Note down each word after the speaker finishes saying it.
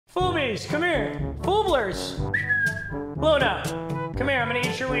Foobies, come here. Fooblers. Luna, come here, I'm gonna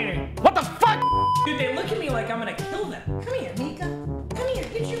eat your wiener. What the fuck? Dude, they look at me like I'm gonna kill them. Come here, Mika. Come here,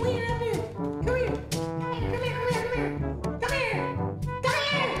 get your wiener up here. Come here. Come here, come here, come here. Come here. Come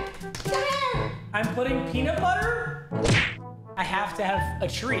here. Come here. I'm putting peanut butter. I have to have a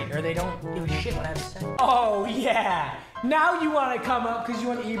treat or they don't give a shit what I have to say. Oh, yeah. Now you want to come up because you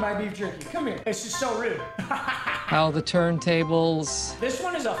want to eat my beef jerky. Come here. It's just so rude. How the turntables. This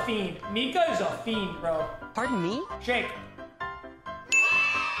one is a fiend. Mika is a fiend, bro. Pardon me? Shake.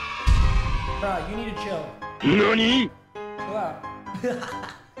 Bro, you need to chill. Nani? Chill out.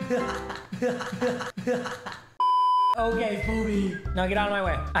 Okay, Foobie. Now get out of my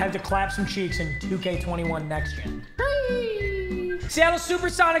way. I have to clap some cheeks in 2K21 next gen. Seattle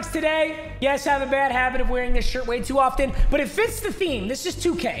Supersonics today. Yes, I have a bad habit of wearing this shirt way too often, but it fits the theme. This is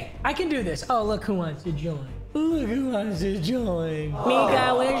 2K. I can do this. Oh, look who wants to join. Look who wants to join.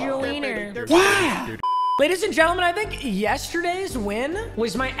 Mika, where's your wiener? Yeah! Ladies and gentlemen, I think yesterday's win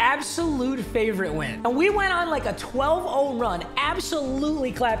was my absolute favorite win. And we went on like a 12-0 run.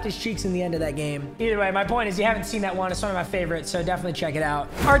 Absolutely clapped his cheeks in the end of that game. Either way, my point is you haven't seen that one. It's one of my favorites, so definitely check it out.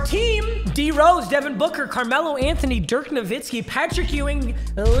 Our team, D. Rose, Devin Booker, Carmelo Anthony, Dirk Nowitzki, Patrick Ewing,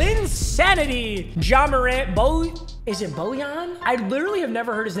 Linsanity, Ja Morant, is it Bojan? I literally have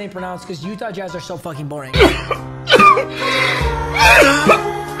never heard his name pronounced because Utah Jazz are so fucking boring.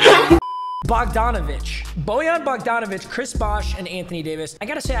 Bojan Bogdanovic, Chris Bosh, and Anthony Davis. I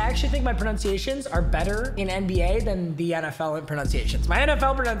gotta say, I actually think my pronunciations are better in NBA than the NFL pronunciations. My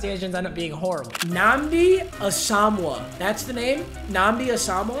NFL pronunciations end up being horrible. Nnamdi Asomugha. That's the name? Nnamdi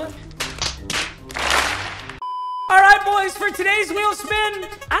Asomugha? All right, boys, for today's wheel spin, I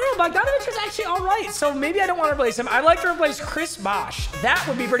don't know, Bogdanovic is actually all right, so maybe I don't want to replace him. I'd like to replace Chris Bosh. That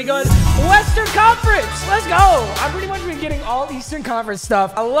would be pretty good. Western Conference, let's go. I've pretty much been getting all Eastern Conference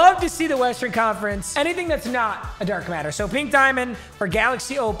stuff. I love to see the Western Conference, anything that's not a dark matter. So Pink Diamond or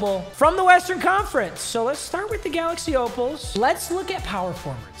Galaxy Opal from the Western Conference. So let's start with the Galaxy Opals. Let's look at power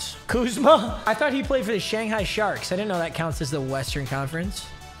forwards. Kuzma, I thought he played for the Shanghai Sharks. I didn't know that counts as the Western Conference.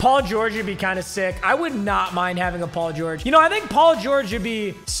 Paul George would be kind of sick. I would not mind having a Paul George. You know, I think Paul George would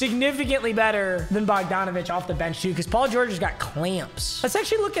be significantly better than Bogdanovic off the bench too, because Paul George has got clamps. Let's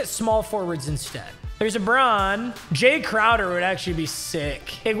actually look at small forwards instead. There's a Bron. Jay Crowder would actually be sick.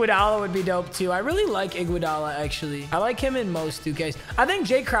 Iguodala would be dope too. I really like Iguodala actually. I like him in most 2Ks. I think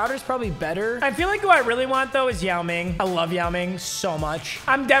Jay Crowder's probably better. I feel like who I really want though is Yao Ming. I love Yao Ming so much.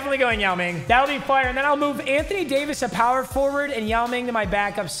 I'm definitely going Yao Ming. That'll be fire. And then I'll move Anthony Davis a power forward and Yao Ming to my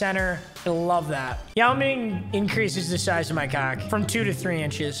backup center. I love that. Yao Ming increases the size of my cock from 2 to 3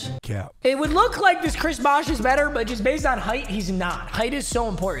 inches. Cap. It would look like this Chris Bosh is better, but just based on height, he's not. Height is so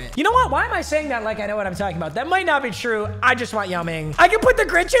important. You know what? Why am I saying that like I know what I'm talking about? That might not be true. I just want Yao Ming. I can put the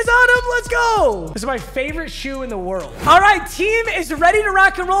Grinches on him. Let's go. This is my favorite shoe in the world. All right, team is ready to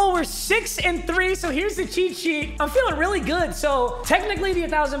rock and roll. We're 6-3, so here's the cheat sheet. I'm feeling really good. So technically the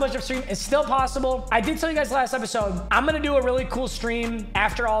 1,000 push-up stream is still possible. I did tell you guys last episode, I'm gonna do a really cool stream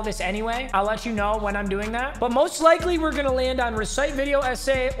after all this anyway. I'll let you know when I'm doing that. But most likely we're gonna land on recite video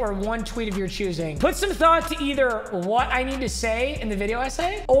essay or one tweet of your choosing. Put some thought to either what I need to say in the video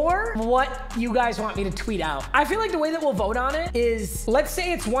essay or what you guys want me to tweet out. I feel like the way that we'll vote on it is, let's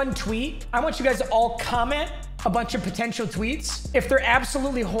say it's one tweet. I want you guys to all comment a bunch of potential tweets. If they're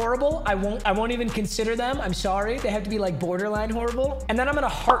absolutely horrible, I won't even consider them. I'm sorry. They have to be like borderline horrible. And then I'm gonna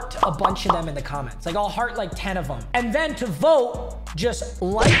heart a bunch of them in the comments. Like I'll heart like 10 of them. And then to vote, just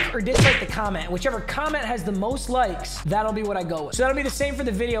like or dislike the comment. Whichever comment has the most likes, that'll be what I go with. So that'll be the same for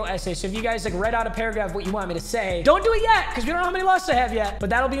the video essay. So if you guys like read out a paragraph what you want me to say, don't do it yet because we don't know how many losts I have yet, but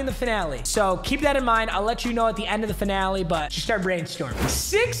that'll be in the finale. So keep that in mind. I'll let you know at the end of the finale, but just start brainstorming.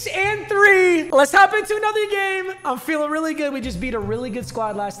 6-3. Let's hop into another game. I'm feeling really good. We just beat a really good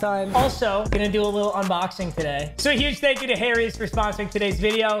squad last time. Also, gonna do a little unboxing today. So a huge thank you to Harry's for sponsoring today's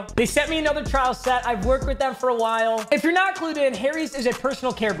video. They sent me another trial set. I've worked with them for a while. If you're not clued in, Harry's is a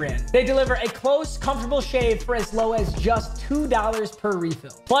personal care brand. They deliver a close, comfortable shave for as low as just $2 per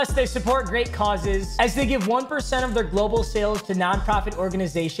refill. Plus, they support great causes as they give 1% of their global sales to nonprofit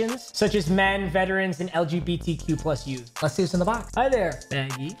organizations such as men, veterans, and LGBTQ+ youth. Let's see what's in the box. Hi there,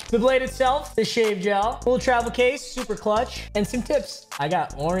 baggy. The blade itself, the shave gel, little travel case, super clutch, and some tips. I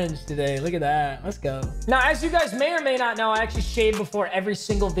got orange today. Look at that. Let's go. Now, as you guys may or may not know, I actually shave before every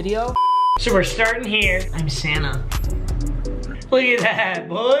single video. So we're starting here. I'm Santa. Look at that,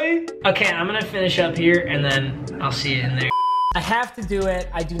 boy. Okay, I'm gonna finish up here and then I'll see you in there. I have to do it.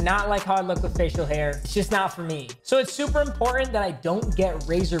 I do not like how I look with facial hair. It's just not for me. So it's super important that I don't get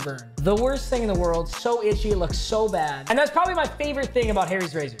razor burn. The worst thing in the world. So itchy. It looks so bad. And that's probably my favorite thing about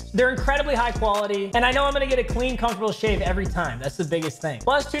Harry's razors. They're incredibly high quality. And I know I'm going to get a clean, comfortable shave every time. That's the biggest thing.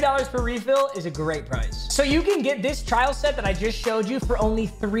 Plus $2 per refill is a great price. So you can get this trial set that I just showed you for only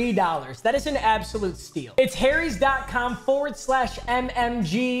 $3. That is an absolute steal. It's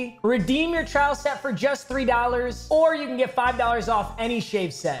harrys.com/MMG. Redeem your trial set for just $3, or you can get $5 off any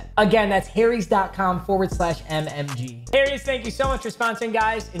shave set. Again, that's harrys.com/MMG. Harry's, thank you so much for sponsoring,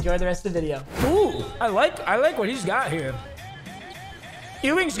 guys. Enjoy the rest of the video. Ooh, I like what he's got here.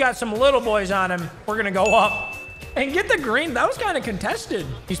 Ewing's got some little boys on him. We're gonna go up and get the green. That was kind of contested.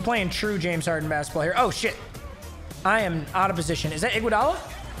 He's playing true James Harden basketball here. Oh shit, I am out of position. Is that Iguodala?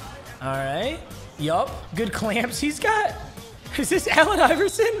 All right. Yup. Good clamps he's got. Is this Allen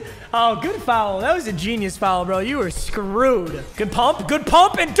Iverson? Oh, good foul. That was a genius foul, bro. You were screwed. Good pump,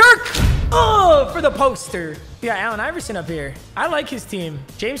 and Dirk! Oh, for the poster. We got Allen Iverson up here. I like his team.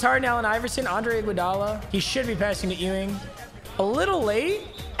 James Harden, Allen Iverson, Andre Iguodala. He should be passing to Ewing. A little late,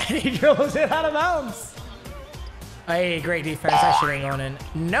 and he dribbles it out of bounds. Hey, great defense. I should have gone in.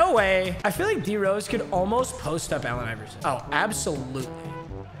 No way. I feel like D Rose could almost post up Allen Iverson. Oh, absolutely.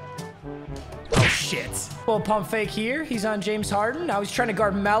 Oh, shit. Little pump fake here. He's on James Harden. Now he's trying to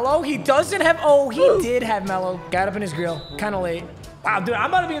guard Melo. He doesn't have... Oh, he did have Melo. Got up in his grill. Kind of late. Wow, dude, I'm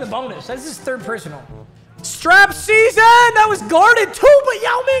about to be in the bonus. That's his third personal. Strap season! That was guarded too, but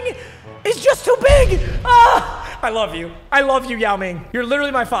Yao Ming is just too big. Ah, I love you. I love you, Yao Ming. You're literally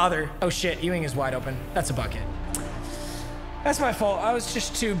my father. Oh, shit. Ewing is wide open. That's a bucket. That's my fault. I was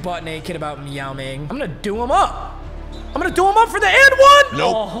just too butt naked about Yao Ming. I'm going to do him up. I'm going to do him up for the and one.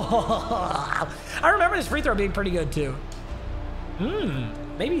 Nope. Oh. I remember this free throw being pretty good, too.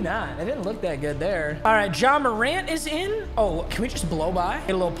 Maybe not. It didn't look that good there. All right, John Morant is in. Oh, can we just blow by?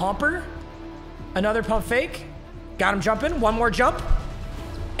 Get a little pumper. Another pump fake. Got him jumping. One more jump.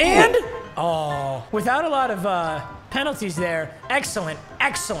 And, oh, without a lot of penalties there. Excellent,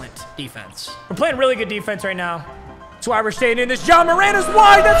 excellent defense. We're playing really good defense right now. That's why we're staying in this. John Morant is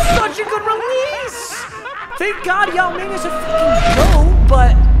wide. That's such a good release. Thank God Yao Ming is a fucking go,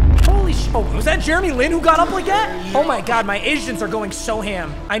 but holy sh... Oh, was that Jeremy Lin who got up like that? Oh my God, my Asians are going so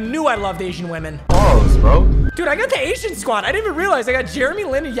ham. I knew I loved Asian women. Pause, bro. Dude, I got the Asian squad. I didn't even realize I got Jeremy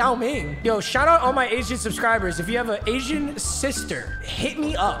Lin and Yao Ming. Yo, shout out all my Asian subscribers. If you have an Asian sister, hit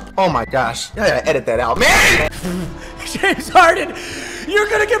me up. Oh my gosh. I gotta edit that out, man. James Harden, you're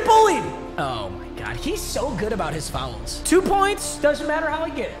gonna get bullied. Oh my God, he's so good about his fouls. 2 points, doesn't matter how I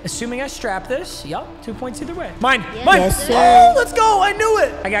get it. Assuming I strap this, yup, 2 points either way. Mine, mine. Yes, sir. Oh, let's go, I knew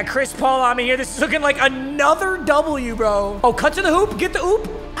it. I got Chris Paul on me here. This is looking like another W, bro. Oh, cut to the hoop, get the oop.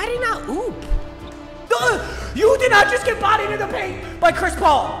 I did not oop. You did not just get bodied in the paint by Chris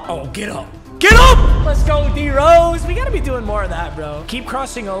Paul. Oh, get up. Get up! Let's go, D Rose. We gotta be doing more of that, bro. Keep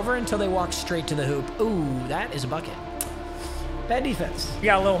crossing over until they walk straight to the hoop. Ooh, that is a bucket. Bad defense. We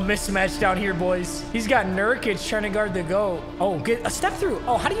got a little mismatch down here, boys. He's got Nurkic trying to guard the GOAT. Oh, get a step through.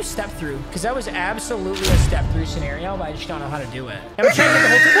 Oh, how do you step through? Because that was absolutely a step through scenario, but I just don't know how to do it. And we're trying to get the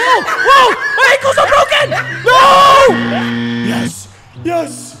whole thing. Whoa! Whoa! My ankles are broken! No! Yes!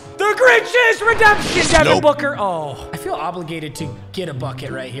 Yes! The Grinch's redemption, Devin Booker. Oh, I feel obligated to get a bucket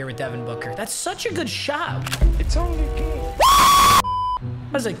right here with Devin Booker. That's such a good shot. It's only a game. That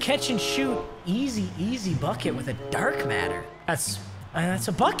was a catch and shoot, easy bucket with a dark matter. That's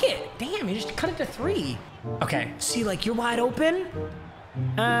a bucket. Damn, you just cut it to 3. Okay, see, like you're wide open.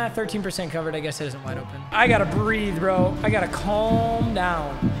 13% covered. I guess it isn't wide open. I gotta breathe, bro. I gotta calm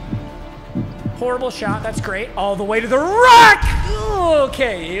down. Horrible shot. That's great. All the way to the rack.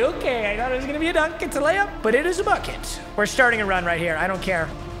 Okay. I thought it was gonna be a dunk. It's a layup, but it is a bucket. We're starting a run right here. I don't care.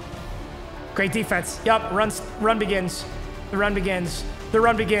 Great defense. Yup. Run begins. The run begins. The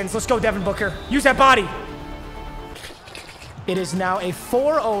run begins. Let's go, Devin Booker. Use that body. It is now a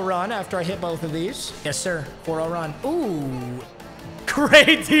 4-0 run after I hit both of these. Yes, sir. 4-0 run. Ooh.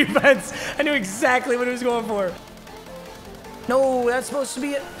 Great defense. I knew exactly what he was going for. No, that's supposed to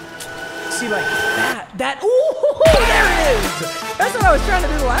be it. See, like that. Ooh, there it is. That's what I was trying to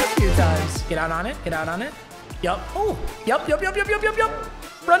do the last few times. Get out on it. Get out on it. Yup. Oh, yup.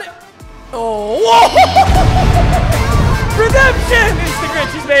 Run it. Oh, whoa. Redemption. It's the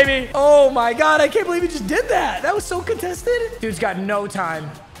Grinches, baby. Oh my God, I can't believe he just did that. That was so contested. Dude's got no time.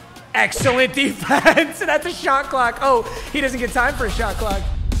 Excellent defense. That's a shot clock. Oh, he doesn't get time for a shot clock.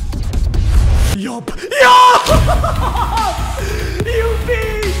 Yup. You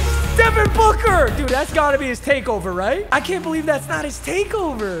beast. Devin Booker. Dude, that's gotta be his takeover, right? I can't believe that's not his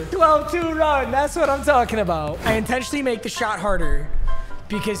takeover. 12-2 run. That's what I'm talking about. I intentionally make the shot harder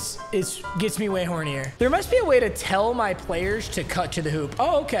because it gets me way hornier. There must be a way to tell my players to cut to the hoop.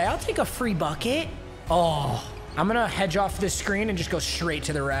 Oh, okay. I'll take a free bucket. Oh, I'm going to hedge off this screen and just go straight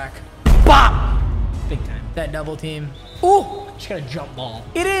to the rack. Bop! Big time. That double team. Ooh, just got a jump ball.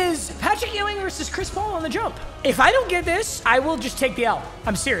 It is Patrick Ewing versus Chris Paul on the jump. If I don't get this, I will just take the L.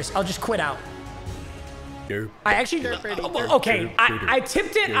 I'm serious. I'll just quit out. I actually, okay, I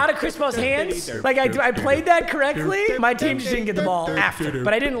tipped it out of Chris Paul's hands. Like, I played that correctly. My team just didn't get the ball after,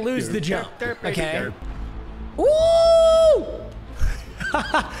 but I didn't lose the jump, okay? Ooh!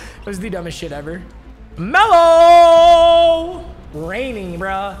 That was the dumbest shit ever. Mellow! Raining,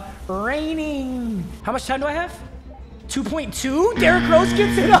 bruh. Raining. How much time do I have? 2.2? Derrick Rose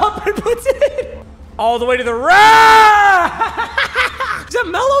gets it up and puts it in. All the way to the rack! Is that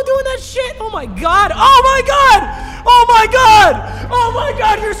Melo doing that shit? Oh my God. Oh my God. Oh my God. Oh my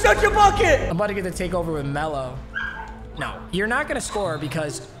God. You're such a bucket. I'm about to get the takeover with Melo. No, you're not going to score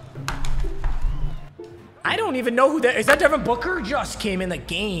because I don't even know who that is. That Devin Booker just came in the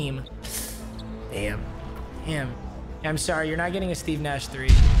game. Damn. Damn. I'm sorry. You're not getting a Steve Nash 3.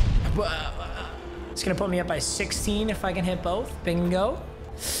 It's going to put me up by 16 if I can hit both. Bingo.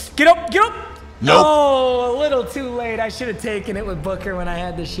 Get up. Get up. Nope. Oh, a little too late. I should have taken it with Booker when I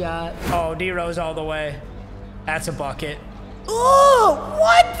had the shot. Oh, D-Rose all the way. That's a bucket. Oh,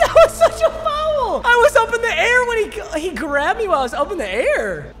 what? That was such a foul. I was up in the air when he grabbed me while I was up in the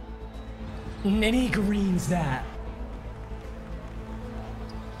air. And then he greens that.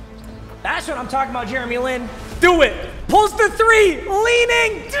 That's what I'm talking about, Jeremy Lin. Do it. Pulls the three.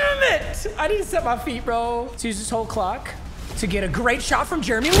 Leaning. Damn it. I need to set my feet, bro. Let's use this whole clock to get a great shot from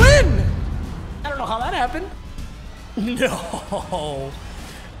Jeremy Lin. I don't know how that happened. No.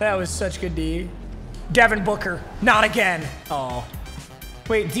 That was such good D. Devin Booker. Not again. Oh.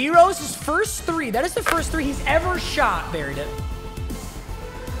 Wait, D-Rose's first three. That is the first three he's ever shot. Buried it.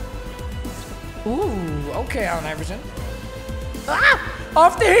 Ooh, okay, Allen Iverson. Ah!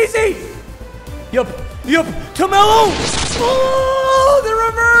 Off the hazy. Yup. Yup. To Melo. Oh, the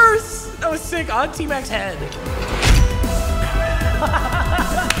reverse. That was sick. On T-Mac's head.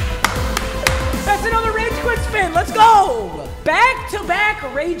 That's another rage quit spin. Let's go.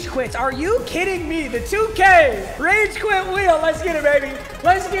 Back-to-back rage quits. Are you kidding me? The 2K rage quit wheel. Let's get it, baby.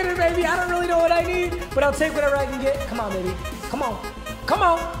 Let's get it, baby. I don't really know what I need, but I'll take whatever I can get. Come on, baby. Come on. Come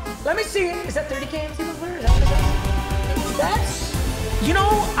on. Let me see it. Is that 30K MT player? Is that what it is? That's, you know,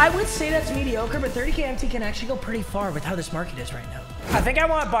 I would say that's mediocre, but 30K MT can actually go pretty far with how this market is right now. I think I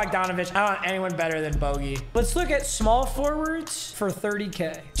want Bogdanovich. I want anyone better than Bogey. Let's look at small forwards for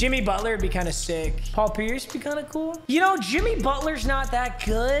 30K. Jimmy Butler would be kind of sick. Paul Pierce would be kind of cool. You know, Jimmy Butler's not that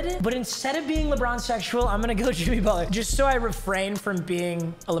good, but instead of being LeBron sexual, I'm going to go Jimmy Butler just so I refrain from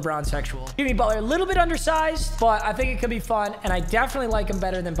being a LeBron sexual. Jimmy Butler, a little bit undersized, but I think it could be fun, and I definitely like him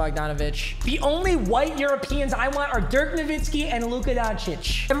better than Bogdanovich. The only white Europeans I want are Dirk Nowitzki and Luka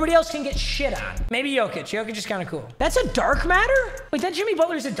Doncic. Everybody else can get shit on. Maybe Jokic. Jokic is kind of cool. That's a dark matter? Wait, that Jimmy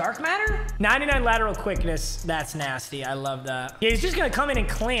Butler's a dark matter? 99 lateral quickness. That's nasty. I love that. Yeah, he's just gonna come in and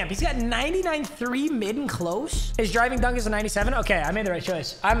clamp. He's got 99.3 mid and close. His driving dunk is a 97. Okay, I made the right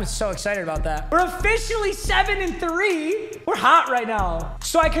choice. I'm so excited about that. We're officially 7-3. We're hot right now.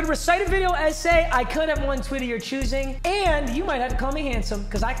 So I could recite a video essay. I could have one tweet of your choosing. And you might have to call me handsome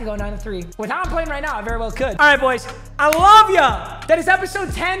because I could go 9-3. With how I'm playing right now, I very well could. All right, boys. I love ya. That is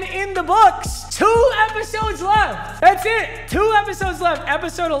episode 10 in the books. 2 episodes left. That's it. 2 episodes left.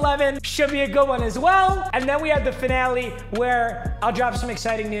 Episode 11 should be a good one as well. And then we have the finale where I'll drop some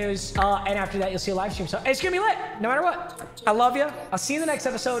exciting news. And after that, you'll see a live stream. So it's gonna be lit no matter what. I love you. I'll see you in the next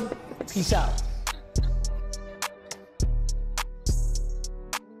episode. Peace out.